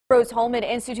Rose-Hulman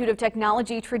Institute of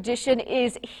Technology tradition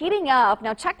is heating up.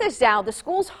 Now check this out. The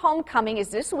school's homecoming is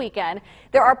this weekend.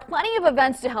 There are plenty of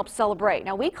events to help celebrate.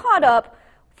 Now we caught up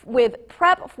with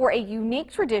prep for a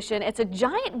unique tradition. It's a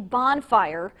giant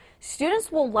bonfire. Students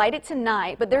will light it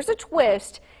tonight, but there's a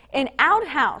twist. An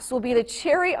outhouse will be the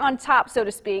cherry on top, so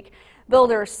to speak.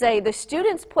 Builders say the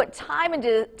students put time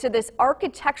into this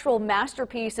architectural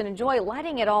masterpiece and enjoy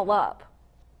lighting it all up.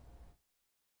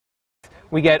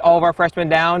 We get all of our freshmen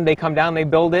down, they come down, they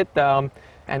build it, and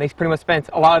they pretty much spent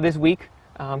a lot of this week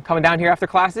coming down here after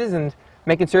classes and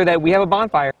making sure that we have a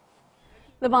bonfire.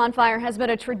 The bonfire has been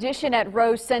a tradition at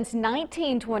Rose since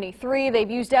 1923. They've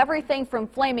used everything from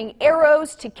flaming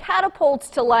arrows to catapults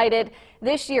to light it.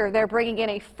 This year, they're bringing in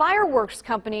a fireworks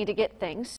company to get things